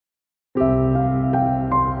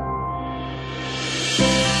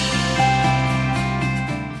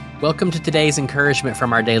Welcome to today's encouragement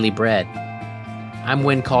from Our Daily Bread. I'm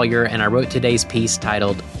Wynn Collier, and I wrote today's piece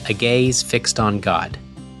titled, A Gaze Fixed on God.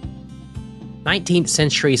 19th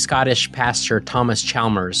century Scottish pastor Thomas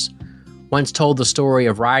Chalmers once told the story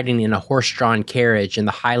of riding in a horse-drawn carriage in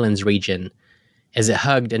the Highlands region as it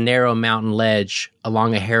hugged a narrow mountain ledge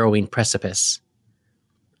along a harrowing precipice.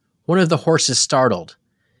 One of the horses startled,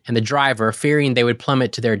 and the driver, fearing they would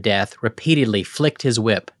plummet to their death, repeatedly flicked his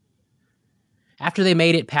whip. After they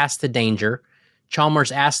made it past the danger,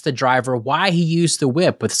 Chalmers asked the driver why he used the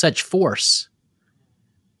whip with such force.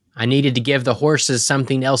 "I needed to give the horses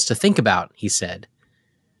something else to think about," he said.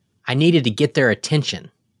 "I needed to get their attention."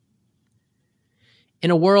 In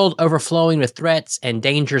a world overflowing with threats and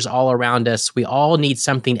dangers all around us, we all need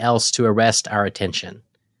something else to arrest our attention.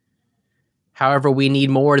 However, we need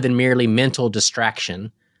more than merely mental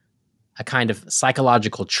distraction, a kind of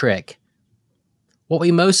psychological trick. What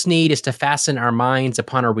we most need is to fasten our minds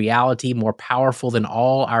upon a reality more powerful than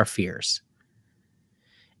all our fears.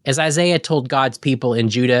 As Isaiah told God's people in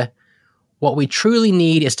Judah, what we truly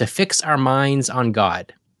need is to fix our minds on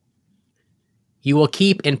God. "You will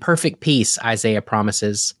keep in perfect peace," Isaiah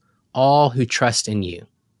promises, "all who trust in you."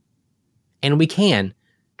 And we can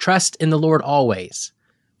trust in the Lord always,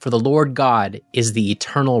 for the Lord God is the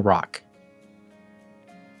eternal rock.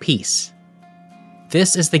 Peace.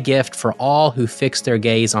 This is the gift for all who fix their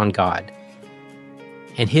gaze on God.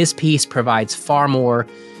 And His peace provides far more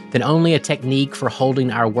than only a technique for holding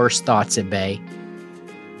our worst thoughts at bay.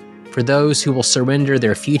 For those who will surrender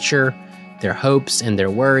their future, their hopes, and their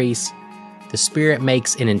worries, the Spirit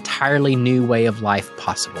makes an entirely new way of life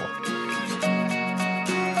possible.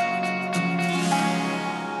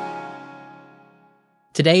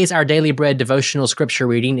 Today's Our Daily Bread devotional scripture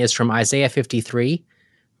reading is from Isaiah 53,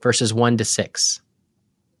 verses 1 to 6.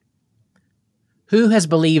 Who has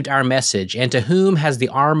believed our message, and to whom has the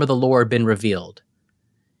arm of the Lord been revealed?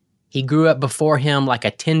 He grew up before him like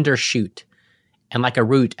a tender shoot, and like a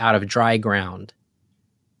root out of dry ground.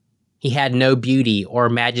 He had no beauty or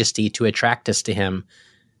majesty to attract us to him,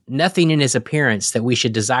 nothing in his appearance that we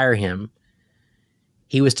should desire him.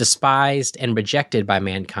 He was despised and rejected by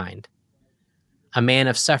mankind, a man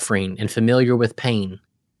of suffering and familiar with pain.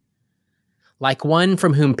 Like one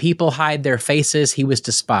from whom people hide their faces, he was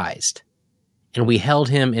despised, and we held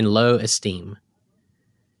him in low esteem.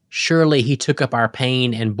 Surely he took up our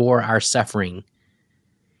pain and bore our suffering,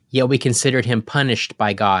 yet we considered him punished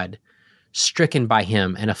by God, stricken by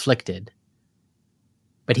him and afflicted.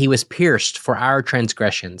 But he was pierced for our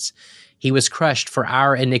transgressions, he was crushed for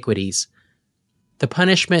our iniquities. The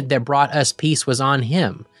punishment that brought us peace was on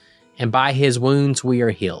him, and by his wounds we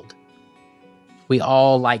are healed. We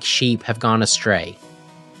all, like sheep, have gone astray.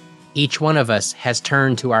 Each one of us has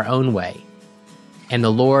turned to our own way, and the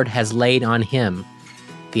Lord has laid on him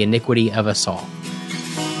the iniquity of us all.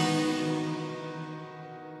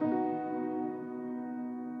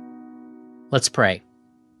 Let's pray.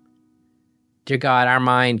 Dear God, our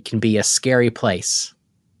mind can be a scary place,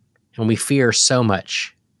 and we fear so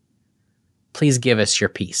much. Please give us your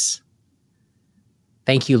peace.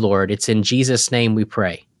 Thank you, Lord. It's in Jesus' name we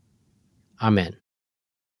pray. Amen.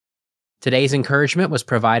 Today's encouragement was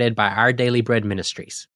provided by Our Daily Bread Ministries.